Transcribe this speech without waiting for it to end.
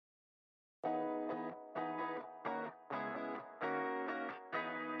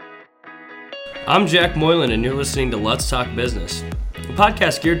I'm Jack Moylan, and you're listening to Let's Talk Business, a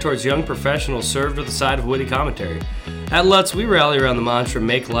podcast geared towards young professionals served with a side of witty commentary. At Let's, we rally around the mantra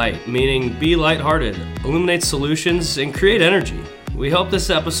 "Make Light," meaning be lighthearted, illuminate solutions, and create energy. We hope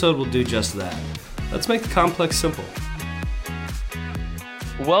this episode will do just that. Let's make the complex simple.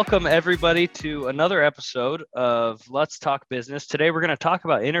 Welcome, everybody, to another episode of Let's Talk Business. Today, we're going to talk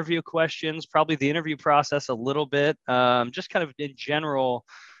about interview questions, probably the interview process a little bit, just kind of in general,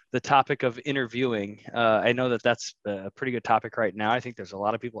 the topic of interviewing. I know that that's a pretty good topic right now. I think there's a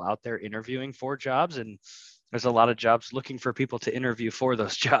lot of people out there interviewing for jobs, and there's a lot of jobs looking for people to interview for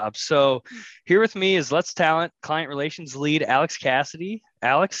those jobs. So here with me is Let's Talent Client Relations Lead, Alex Cassidy.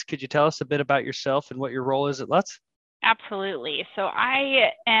 Alex, could you tell us a bit about yourself and what your role is at Let's? Absolutely. So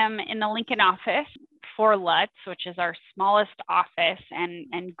I am in the Lincoln office for Let's, which is our smallest office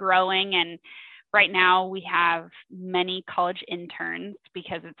and growing. And right now we have many college interns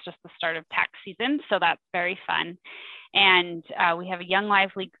because it's just the start of tax season. So that's very fun. And we have a young,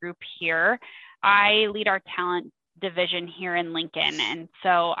 lively group here. I lead our talent division here in Lincoln. And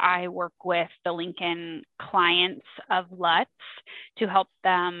so I work with the Lincoln clients of Let's to help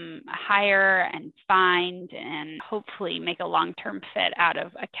them hire and find and hopefully make a long-term fit out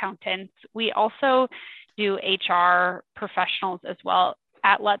of accountants. We also do HR professionals as well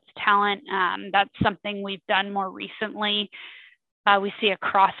at Let's Talent. That's something we've done more recently. We see a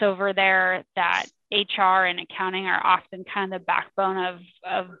crossover there that HR and accounting are often kind of the backbone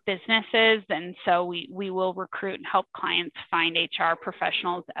of businesses. And so we will recruit and help clients find HR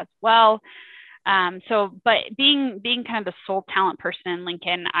professionals as well. But being kind of the sole talent person in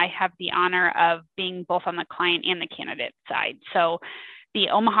Lincoln, I have the honor of being both on the client and the candidate side. So the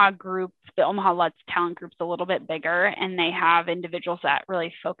Omaha group, the Omaha Let's Talent Group is a little bit bigger, and they have individuals that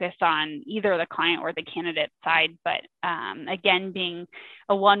really focus on either the client or the candidate side. But again, being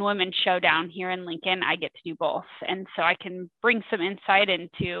a one-woman show down here in Lincoln, I get to do both. And so I can bring some insight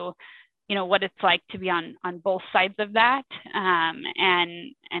into, what it's like to be on both sides of that,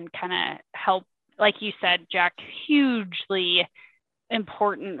 and kind of help, like you said, Jack, hugely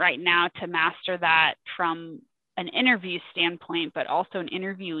important right now to master that from an interview standpoint, but also an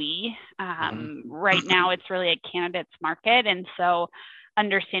interviewee. Right now, it's really a candidate's market. And so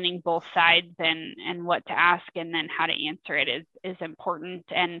understanding both sides and what to ask and then how to answer it is important.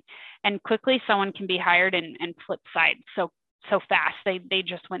 And quickly someone can be hired and flip sides so fast. They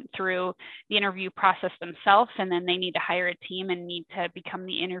just went through the interview process themselves, and then they need to hire a team and need to become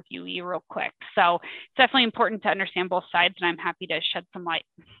the interviewee real quick. So it's definitely important to understand both sides, and I'm happy to shed some light.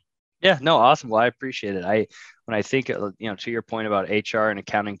 Yeah, no, awesome. Well, I appreciate it. When I think, to your point about HR and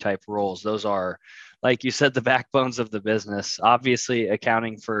accounting type roles, those are, like you said, the backbones of the business. Obviously,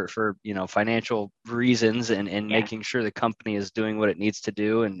 accounting for financial reasons and making sure the company is doing what it needs to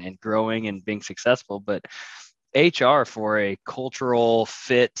do and growing and being successful. But HR for a cultural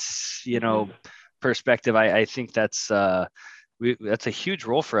fit, perspective, I think that's a huge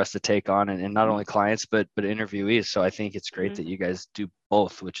role for us to take on, and not only clients but interviewees. So I think it's great that you guys do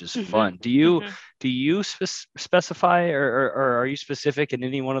both, which is fun. Do you specify or are you specific in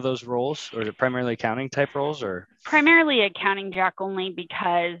any one of those roles, or is it primarily accounting type roles? Or primarily accounting, Jack, only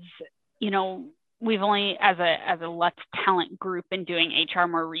because we've only as a Let's Talent group been doing HR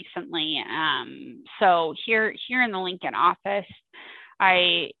more recently. So here in the Lincoln office,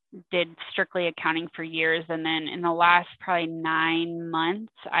 I did strictly accounting for years. And then in the last probably 9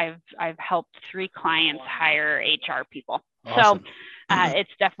 months, I've helped 3 clients hire HR people. Awesome. So it's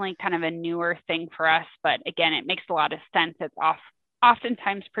definitely kind of a newer thing for us. But again, it makes a lot of sense. It's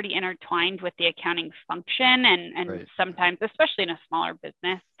oftentimes pretty intertwined with the accounting function, and Right. Sometimes, especially in a smaller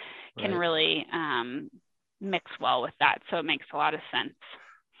business, can really mix well with that. So it makes a lot of sense.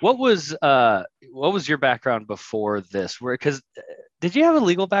 What was your background before this? Did you have a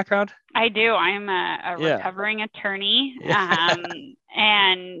legal background? I do. I'm a recovering attorney.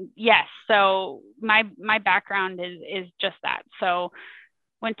 And yes, so my background is just that. So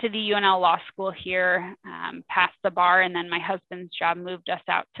went to the UNL Law School here, passed the bar, and then my husband's job moved us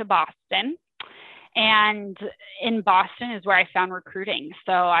out to Boston. And in Boston is where I found recruiting.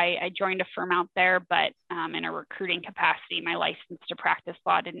 So I joined a firm out there, but in a recruiting capacity. My license to practice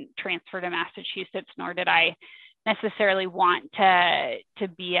law didn't transfer to Massachusetts, nor did I necessarily want to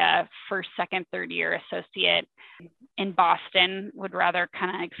be a first, second, third year associate in Boston. Would rather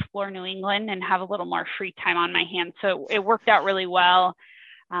kind of explore New England and have a little more free time on my hands. So it worked out really well.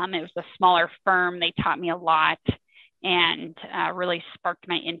 It was a smaller firm. They taught me a lot. And really sparked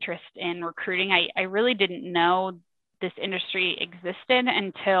my interest in recruiting. I really didn't know this industry existed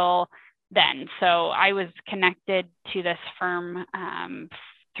until then. So I was connected to this firm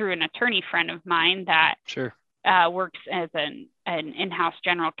through an attorney friend of mine that Sure. Works as an in-house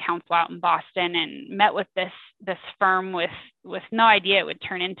general counsel out in Boston, and met with this firm with no idea it would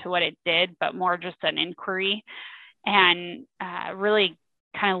turn into what it did, but more just an inquiry, and really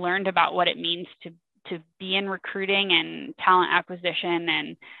kind of learned about what it means to be in recruiting and talent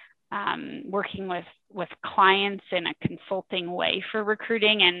acquisition, and working with clients in a consulting way for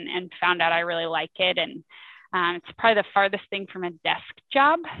recruiting, and found out I really like it. And it's probably the farthest thing from a desk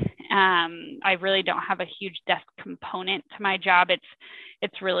job. I really don't have a huge desk component to my job.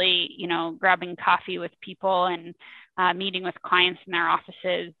 It's really, grabbing coffee with people and meeting with clients in their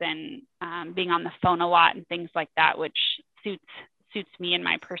offices, and being on the phone a lot and things like that, which suits me and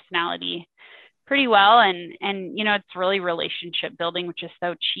my personality pretty well. And it's really relationship building, which is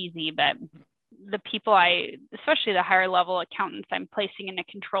so cheesy, but the people especially the higher level accountants I'm placing into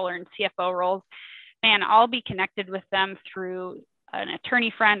controller and CFO roles, man, I'll be connected with them through an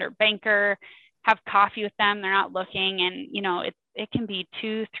attorney friend or banker, have coffee with them. They're not looking. And, it can be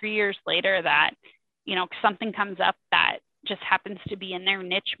 2-3 years later that, something comes up that just happens to be in their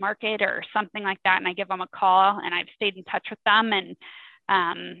niche market or something like that. And I give them a call, and I've stayed in touch with them, and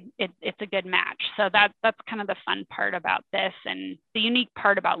it's a good match. So that's kind of the fun part about this. And the unique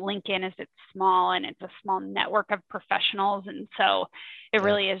part about LinkedIn is it's small, and it's a small network of professionals. And so it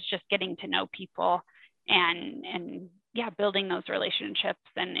really is just getting to know people and building those relationships.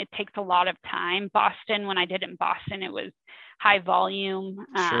 And it takes a lot of time. Boston, when I did it in Boston, it was high volume,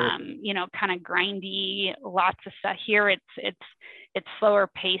 Sure. Kind of grindy, lots of stuff. Here it's slower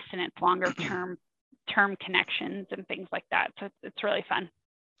pace, and it's longer term connections and things like that. So it's really fun.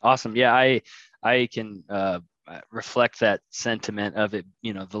 Awesome. Yeah, I can reflect that sentiment of it,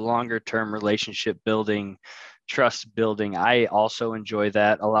 the longer term relationship building, trust building. I also enjoy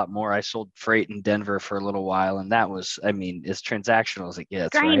that a lot more. I sold freight in Denver for a little while, and that was, as transactional as it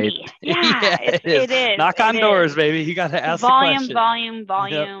gets, grindy. right? Yeah, it is. Knock on doors, baby. You got to ask volume, the question.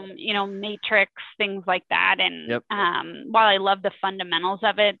 volume, Yep. Matrix, things like that. And Yep. While I love the fundamentals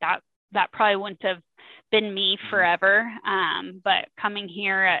of it, that probably wouldn't have been me forever. But coming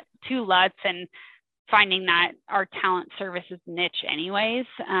here to Lutz and finding that our talent services niche anyways,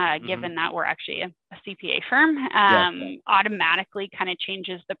 given that we're actually a CPA firm, automatically kind of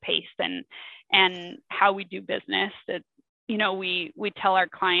changes the pace and how we do business. That, we tell our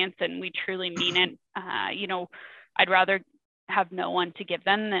clients, and we truly mean it. I'd rather have no one to give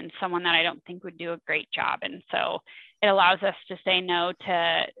them than someone that I don't think would do a great job. And so it allows us to say no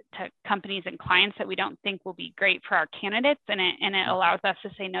to companies and clients that we don't think will be great for our candidates. And it allows us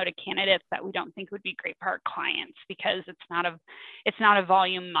to say no to candidates that we don't think would be great for our clients, because it's not a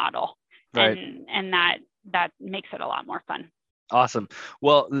volume model. Right. And that makes it a lot more fun. Awesome.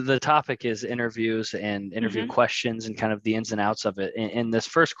 Well, the topic is interviews and interview questions and kind of the ins and outs of it. And this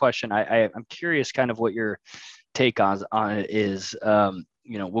first question, I'm curious kind of what your take on it is.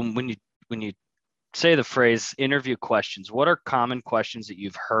 When you say the phrase interview questions, what are common questions that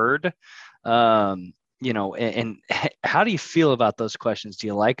you've heard? And how do you feel about those questions? Do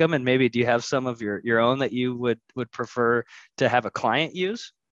you like them? And maybe do you have some of your own that you would prefer to have a client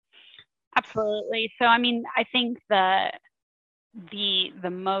use? Absolutely. So, I think the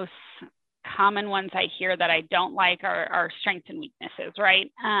most common ones I hear that I don't like are strengths and weaknesses,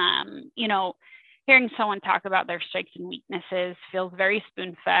 right? Hearing someone talk about their strengths and weaknesses feels very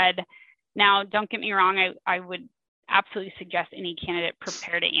spoon-fed. Now, don't get me wrong, I would absolutely suggest any candidate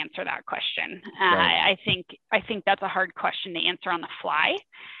prepare to answer that question. Right. I think that's a hard question to answer on the fly.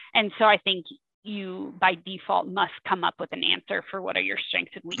 And so I think you, by default, must come up with an answer for what are your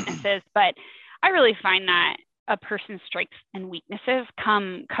strengths and weaknesses. But I really find that a person's strengths and weaknesses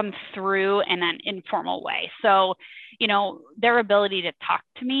come through in an informal way. So, their ability to talk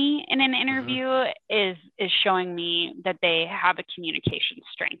to me in an interview is showing me that they have a communication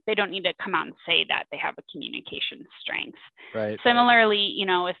strength. They don't need to come out and say that they have a communication strength. Right. Similarly,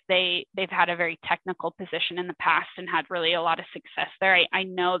 if they've had a very technical position in the past and had really a lot of success there, I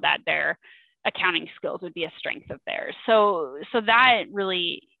know that their accounting skills would be a strength of theirs. So that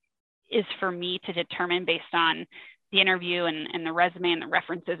really is for me to determine based on the interview and the resume and the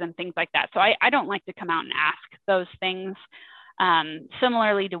references and things like that. So I don't like to come out and ask those things.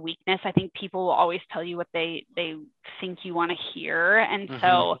 Similarly to weakness, I think people will always tell you what they think you want to hear. And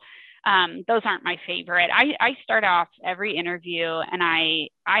so those aren't my favorite. I start off every interview and I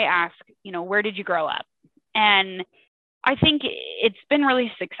ask, where did you grow up? And I think it's been really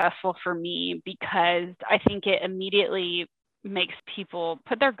successful for me because I think it immediately makes people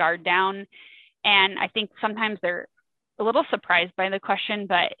put their guard down. And I think sometimes they're a little surprised by the question,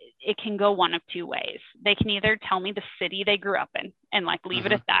 but it can go one of two ways. They can either tell me the city they grew up in and like leave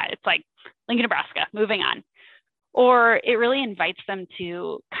it at that. It's like Lincoln, Nebraska, moving on. Or it really invites them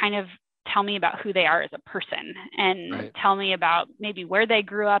to kind of tell me about who they are as a person and tell me about maybe where they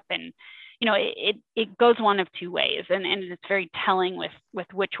grew up. And, you know, it goes one of two ways, and it's very telling with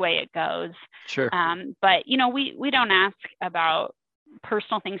which way it goes. Sure. But, you know, we don't ask about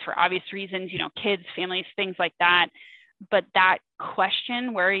personal things for obvious reasons, you know, kids, families, things like that. But that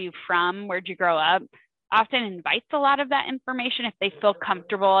question, where are you from? Where'd you grow up? Often invites a lot of that information if they feel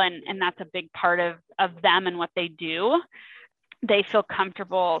comfortable, and that's a big part of them and what they do. They feel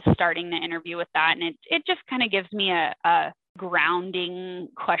comfortable starting the interview with that. And it just kind of gives me a grounding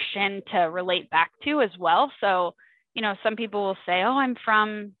question to relate back to as well. So, you know, some people will say, oh, I'm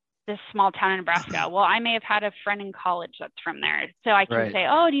from this small town in Nebraska. Well, I may have had a friend in college that's from there. So I can say,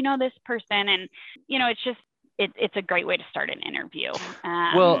 oh, do you know this person? And, you know, it's just, it's a great way to start an interview.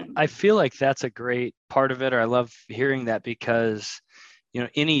 Well, I feel like that's a great part of it, or I love hearing that, because, you know,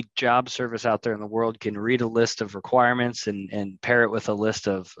 any job service out there in the world can read a list of requirements and pair it with a list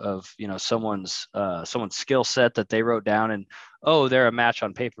of you know, someone's skill set that they wrote down, and, oh, they're a match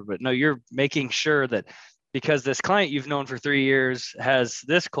on paper. But no, you're making sure that because this client you've known for 3 years has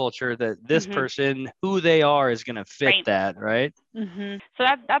this culture, that this person, who they are, is going to fit that, right? So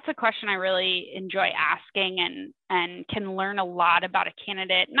that's a question I really enjoy asking, and can learn a lot about a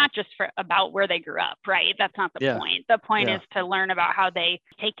candidate, not just about where they grew up, right? That's not the point. The point is to learn about how they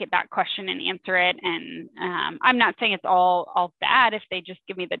take that question and answer it. And I'm not saying it's all bad if they just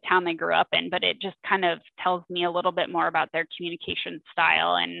give me the town they grew up in, but it just kind of tells me a little bit more about their communication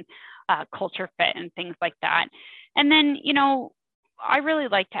style and culture fit and things like that. And then, you know, I really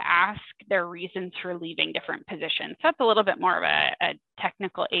like to ask their reasons for leaving different positions. So that's a little bit more of a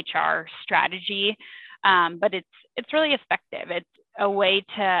technical HR strategy, but it's really effective. It's a way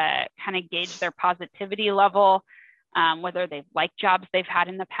to kind of gauge their positivity level, whether they've liked jobs they've had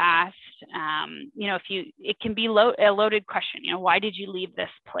in the past. You know, it can be a loaded question, you know, why did you leave this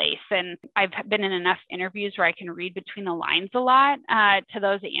place? And I've been in enough interviews where I can read between the lines a lot to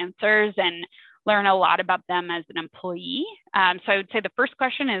those answers and learn a lot about them as an employee. So I would say the first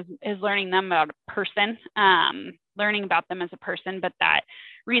question is learning them about a person, learning about them as a person, but that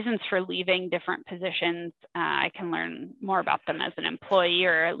reasons for leaving different positions, I can learn more about them as an employee,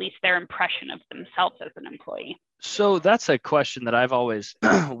 or at least their impression of themselves as an employee. So that's a question that I've always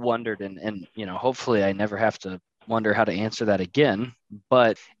wondered, and you know, hopefully I never have to wonder how to answer that again,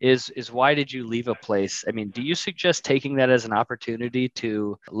 but is why did you leave a place? I mean, do you suggest taking that as an opportunity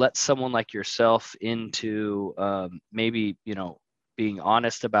to let someone like yourself into maybe, you know, being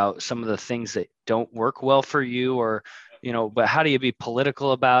honest about some of the things that don't work well for you, or, you know, but how do you be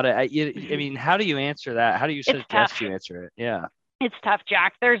political about it? I mean, how do you answer that? How do you suggest you answer it? Yeah. It's tough,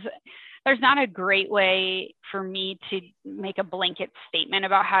 Jack. There's not a great way for me to make a blanket statement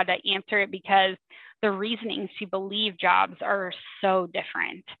about how to answer it, because the reasonings to believe jobs are so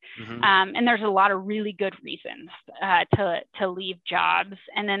different. And there's a lot of really good reasons to leave jobs.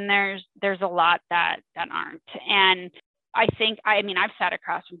 And then there's a lot that aren't. And I mean, I've sat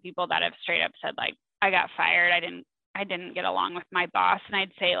across from people that have straight up said, like, I got fired. I didn't get along with my boss. And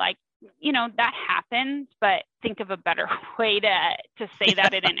I'd say, like, you know, that happens, but think of a better way to say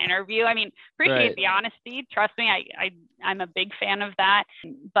that in an interview. I mean, appreciate the honesty. Trust me, I'm a big fan of that.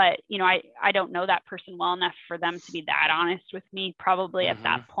 But, you know, I don't know that person well enough for them to be that honest with me probably at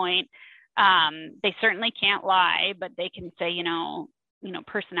that point. They certainly can't lie, but they can say, you know,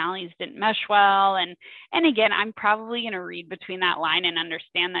 personalities didn't mesh well. And again, I'm probably going to read between that line and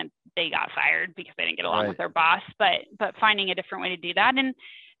understand that they got fired because they didn't get along with their boss, but finding a different way to do that.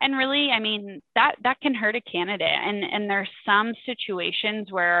 And really, I mean, that can hurt a candidate. And there's some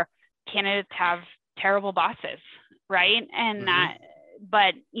situations where candidates have terrible bosses, right? And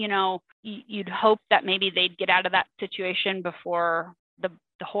but, you know, you'd hope that maybe they'd get out of that situation before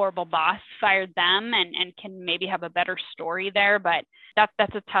the horrible boss fired them, and can maybe have a better story there. But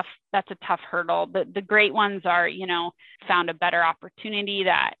that's a tough hurdle. The great ones are, you know, found a better opportunity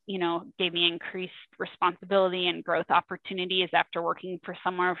that, you know, gave me increased responsibility and growth opportunities after working for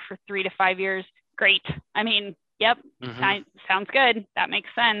somewhere for 3 to 5 years. Great. I mean, yep. Sounds good. That makes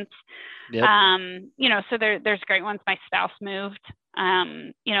sense. Yep. You know, so there's great ones. My spouse moved.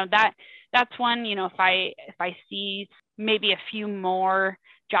 You know, that's one, you know, if I see maybe a few more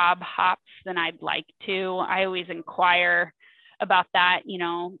job hops than I'd like to, I always inquire about that. You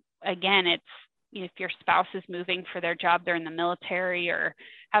know, again, it's, if your spouse is moving for their job, they're in the military or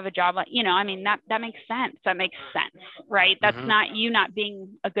have a job, like, you know, I mean, that makes sense. That makes sense, right? That's not you not being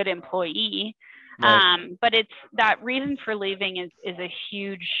a good employee. But it's that reason for leaving is a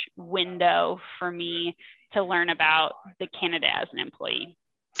huge window for me to learn about the candidate as an employee.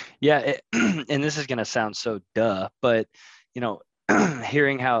 Yeah. And this is going to sound so duh, but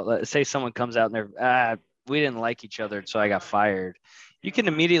hearing how, let's say someone comes out and they're, we didn't like each other, so I got fired. You can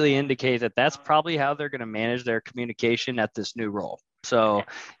immediately indicate that that's probably how they're going to manage their communication at this new role. So,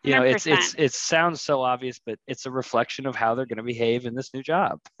 it sounds so obvious, but it's a reflection of how they're going to behave in this new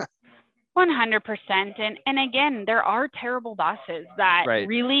job. 100%. And again, there are terrible bosses that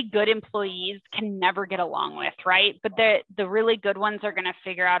really good employees can never get along with, right? But the really good ones are going to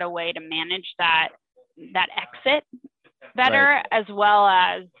figure out a way to manage that exit better, as well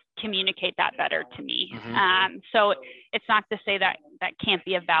as communicate that better to me. So it's not to say that can't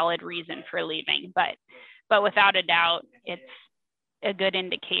be a valid reason for leaving, but without a doubt, it's a good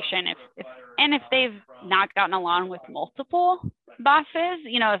indication if they've not gotten along with multiple bosses,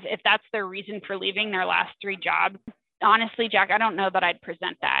 if that's their reason for leaving their last 3 jobs. Honestly, Jack, I don't know that I'd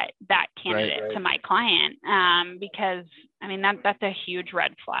present that candidate to my client, because I mean that's a huge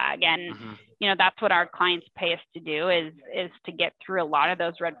red flag, and that's what our clients pay us to do is to get through a lot of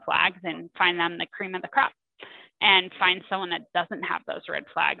those red flags and find them the cream of the crop, and find someone that doesn't have those red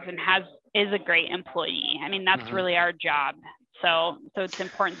flags and is a great employee. I mean, that's really our job. So it's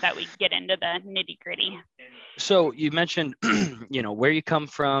important that we get into the nitty gritty. So you mentioned, where you come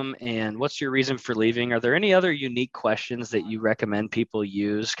from and what's your reason for leaving. Are there any other unique questions that you recommend people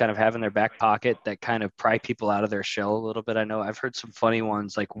use, kind of have in their back pocket, that kind of pry people out of their shell a little bit? I know I've heard some funny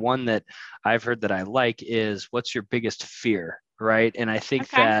ones. Like one that I've heard that I like is, what's your biggest fear? Right. And I think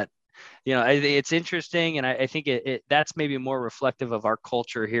that, it's interesting. And I think that's maybe more reflective of our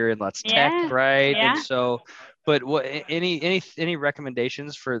culture here in Let's Tech. Right. Yeah. And so, but what, any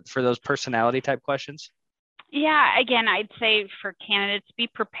recommendations for those personality type questions? Yeah, again, I'd say for candidates, be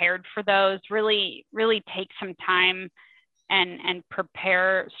prepared for those. Really, really take some time and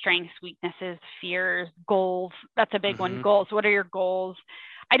prepare strengths, weaknesses, fears, goals. That's a big one. Goals. What are your goals?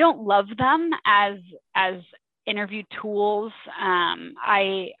 I don't love them as interview tools.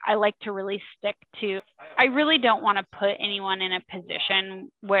 I like to really stick to. I really don't want to put anyone in a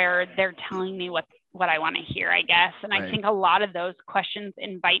position where they're telling me what I want to hear, I guess. And I think a lot of those questions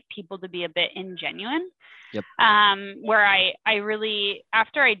invite people to be a bit ingenuine. Yep. Where I really,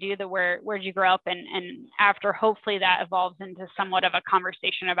 after I do the where'd you grow up, and after hopefully that evolves into somewhat of a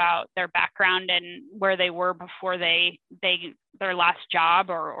conversation about their background and where they were before their last job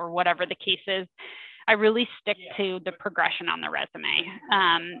or whatever the case is, I really stick to the progression on the resume.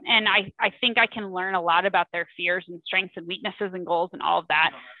 And I think I can learn a lot about their fears and strengths and weaknesses and goals and all of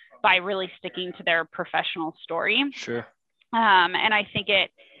that by really sticking to their professional story. Sure. And I think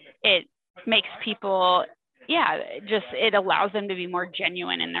it makes people, it allows them to be more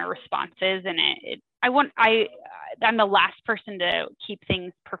genuine in their responses. And I'm the last person to keep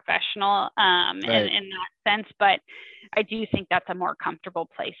things professional in that sense, but I do think that's a more comfortable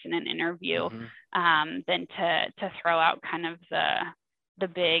place in an interview than to throw out kind of the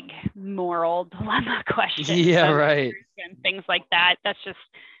big moral dilemma questions. Yeah, right. And things like that.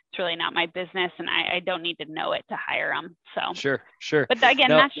 It's really not my business, and I don't need to know it to hire them. So sure. But again,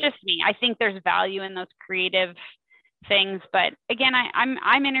 that's just me. I think there's value in those creative things, but again,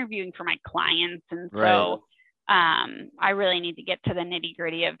 I'm interviewing for my clients, and so I really need to get to the nitty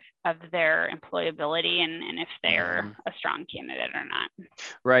gritty of their employability and if they're a strong candidate or not.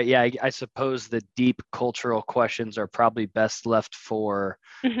 Right. Yeah. I suppose the deep cultural questions are probably best left for,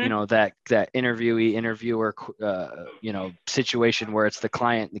 that interviewer, situation where it's the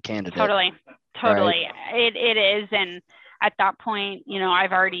client and the candidate. Totally. Right? It is. And at that point,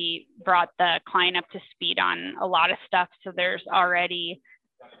 I've already brought the client up to speed on a lot of stuff. So there's already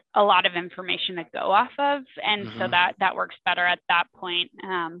a lot of information to go off of. And so that works better at that point.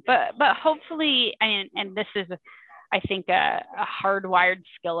 But hopefully, and this is, I think a hardwired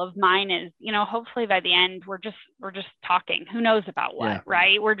skill of mine is, hopefully by the end, we're just talking, who knows about what,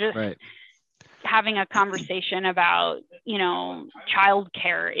 right? We're just having a conversation about,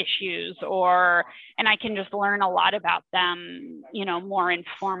 childcare issues and I can just learn a lot about them, more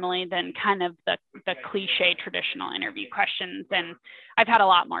informally than kind of the cliche traditional interview questions. And I've had a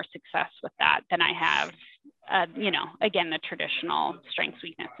lot more success with that than I have, again, the traditional strengths,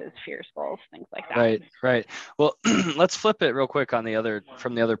 weaknesses, fears, goals, things like that. Right. Well, let's flip it real quick from the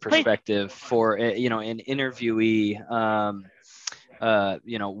other perspective. Please. For, an interviewee,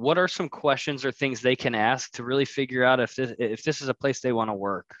 what are some questions or things they can ask to really figure out if this is a place they want to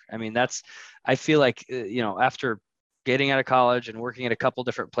work? I mean, I feel like, after getting out of college and working at a couple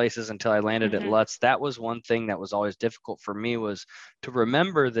different places until I landed at Lutz, that was one thing that was always difficult for me, was to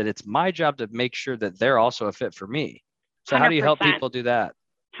remember that it's my job to make sure that they're also a fit for me. So 100%. How do you help people do that?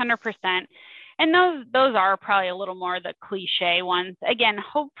 100%. And those are probably a little more the cliche ones. Again,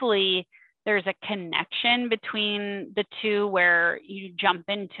 hopefully there's a connection between the two where you jump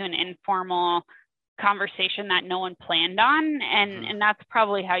into an informal conversation that no one planned on. And that's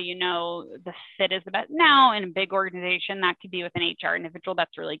probably how you know the fit is the best. Now, in a big organization, that could be with an HR individual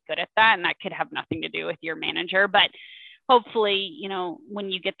that's really good at that, and that could have nothing to do with your manager. But hopefully, you know,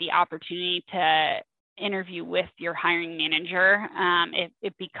 when you get the opportunity to interview with your hiring manager,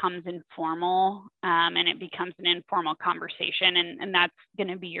 it becomes informal, and it becomes an informal conversation, and that's going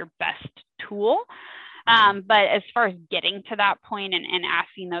to be your best tool. But as far as getting to that point and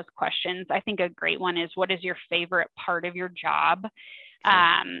asking those questions, I think a great one is, what is your favorite part of your job?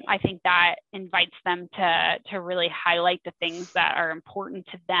 I think that invites them to really highlight the things that are important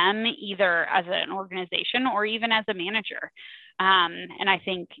to them, either as an organization or even as a manager. And I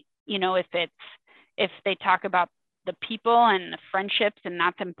think, you know, if they talk about the people and the friendships and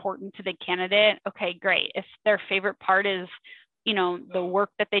that's important to the candidate, okay, great. If their favorite part is, you know, the work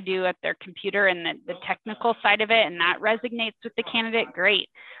that they do at their computer and the technical side of it, and that resonates with the candidate, great.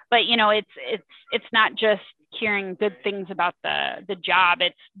 But, you know, it's not just hearing good things about the job.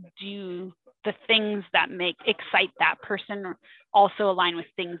 It's, do the things that excite that person also align with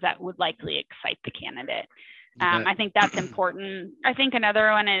things that would likely excite the candidate? I think that's important. I think another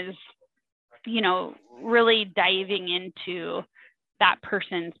one is, you know, really diving into that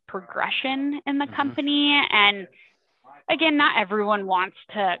person's progression in the company. And again, not everyone wants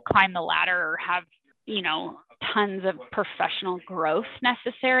to climb the ladder or have, you know, tons of professional growth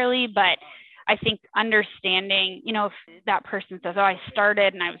necessarily, but I think understanding, you know, if that person says, oh, I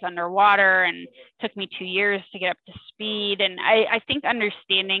started and I was underwater and it took me 2 years to get up to speed. And I think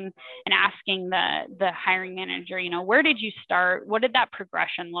understanding and asking the hiring manager, you know, where did you start? What did that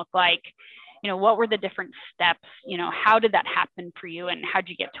progression look like? You know, what were the different steps? You know, how did that happen for you? And how'd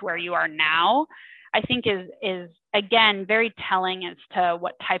you get to where you are now? I think is again, very telling as to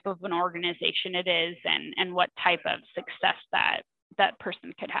what type of an organization it is and what type of success that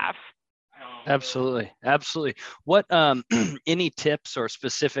person could have. Absolutely. What, any tips or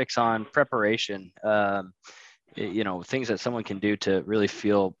specifics on preparation, you know, things that someone can do to really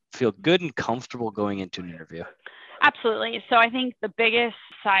feel good and comfortable going into an interview? Absolutely. So I think the biggest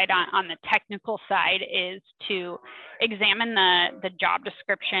side on the technical side is to examine the job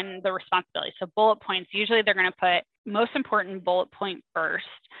description, the responsibilities. So bullet points, usually they're going to put most important bullet point first.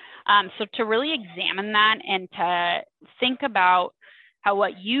 So to really examine that and to think about how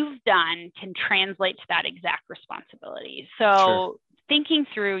what you've done can translate to that exact responsibility. So thinking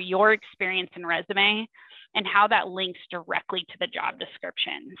through your experience and resume and how that links directly to the job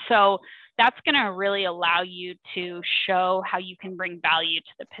description. So that's going to really allow you to show how you can bring value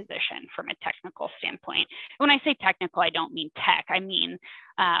to the position from a technical standpoint. When I say technical, I don't mean tech. I mean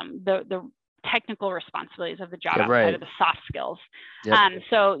the technical responsibilities of the job outside of the soft skills.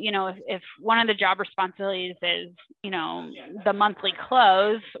 So, you know, if one of the job responsibilities is, you know, the monthly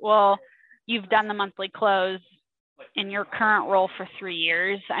close, well, you've done the monthly close in your current role for 3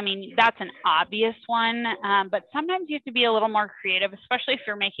 years. I mean, that's an obvious one, but sometimes you have to be a little more creative, especially if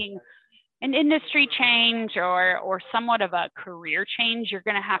you're making an industry change or somewhat of a career change. You're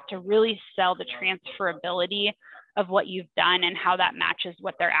going to have to really sell the transferability of what you've done and how that matches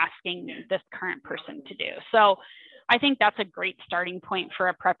what they're asking this current person to do. So I think that's a great starting point for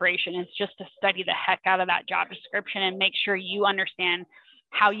a preparation, is just to study the heck out of that job description and make sure you understand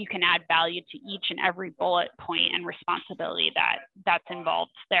how you can add value to each and every bullet point and responsibility that's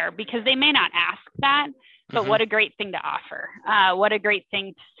involved there, because they may not ask that, but what a great thing to offer. What a great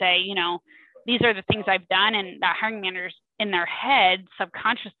thing to say, you know, these are the things I've done, and that hiring manager's in their head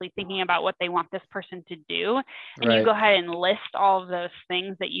subconsciously thinking about what they want this person to do. And you go ahead and list all of those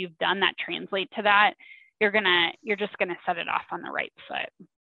things that you've done that translate to that. You're just gonna set it off on the right foot.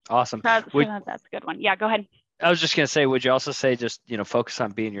 Awesome. That's a good one. Yeah, go ahead. I was just going to say, would you also say just, you know, focus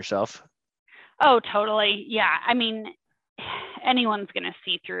on being yourself? Oh, totally. Yeah. I mean, anyone's going to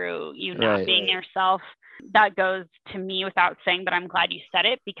see through you not being yourself. That goes to me without saying, but I'm glad you said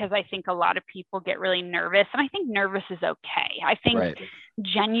it, because I think a lot of people get really nervous, and I think nervous is okay. I think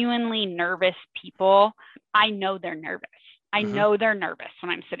genuinely nervous people, I know they're nervous. I know they're nervous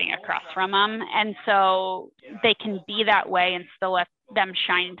when I'm sitting across from them. And so they can be that way and still let them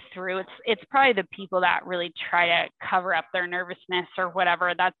shine through. It's probably the people that really try to cover up their nervousness or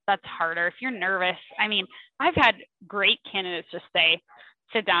whatever. That's harder. If you're nervous, I mean, I've had great candidates just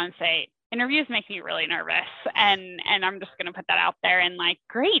sit down and say, interviews make me really nervous, and I'm just going to put that out there. And like,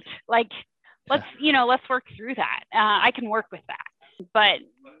 great, like let's work through that. I can work with that,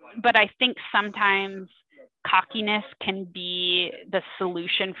 but I think sometimes cockiness can be the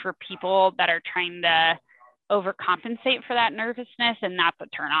solution for people that are trying to overcompensate for that nervousness, and that's a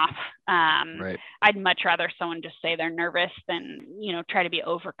turnoff. Right. I'd much rather someone just say they're nervous than, try to be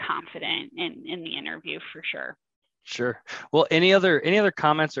overconfident in the interview, for sure. Sure. Well, any other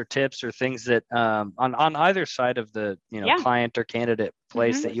comments or tips or things that on either side of the client or candidate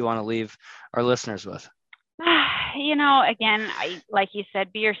place that you want to leave our listeners with? Again, like you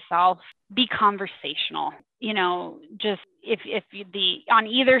said, be yourself, be conversational. Just if on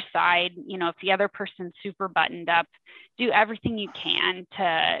either side, if the other person's super buttoned up, do everything you can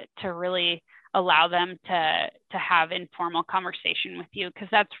to really allow them to have informal conversation with you, because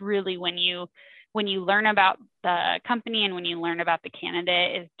that's really when you learn about the company and when you learn about the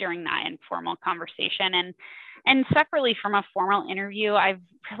candidate is during that informal conversation. And separately from a formal interview, I've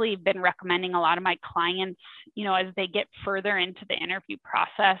really been recommending a lot of my clients, as they get further into the interview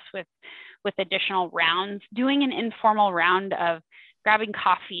process with additional rounds, doing an informal round of grabbing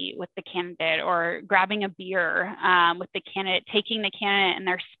coffee with the candidate or grabbing a beer with the candidate, taking the candidate and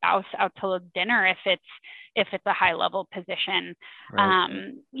their spouse out to dinner if it's a high level position.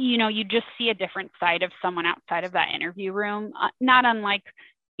 Right. You just see a different side of someone outside of that interview room, not unlike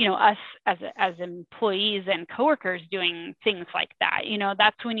us as employees and coworkers doing things like that.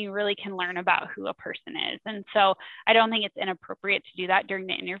 That's when you really can learn about who a person is. And so I don't think it's inappropriate to do that during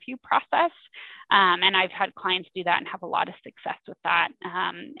the interview process. And I've had clients do that and have a lot of success with that.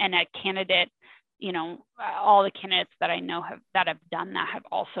 And a candidate, all the candidates that I know that have done that have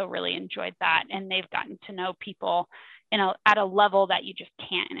also really enjoyed that. And they've gotten to know people at a level that you just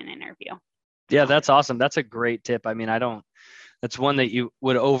can't in an interview. Yeah, that's awesome. That's a great tip. I mean, that's one that you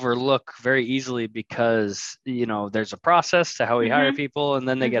would overlook very easily because, there's a process to how we hire people, and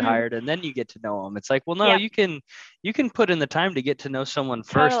then they get hired and then you get to know them. It's like, well, no, you can put in the time to get to know someone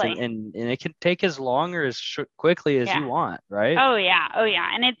first. Totally. and it can take as long or as quickly as you want. Right. Oh yeah.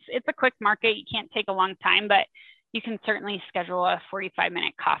 And it's a quick market. You can't take a long time, but you can certainly schedule a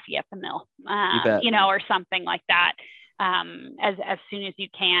 45-minute coffee at the mill, or something like that. As soon as you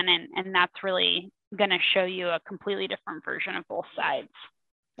can. And that's really going to show you a completely different version of both sides.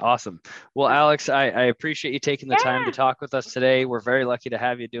 Awesome. Well, Alex, I appreciate you taking the time to talk with us today. We're very lucky to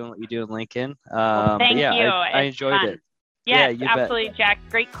have you doing what you do in Lincoln. Thank you. I enjoyed fun. It. Yes, yeah, absolutely, bet. Jack.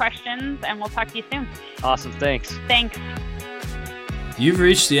 Great questions, and we'll talk to you soon. Awesome. Thanks. Thanks. You've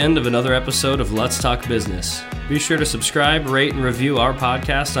reached the end of another episode of Let's Talk Business. Be sure to subscribe, rate, and review our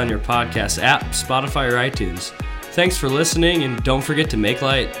podcast on your podcast app, Spotify, or iTunes. Thanks for listening, and don't forget to make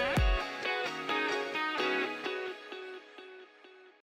light.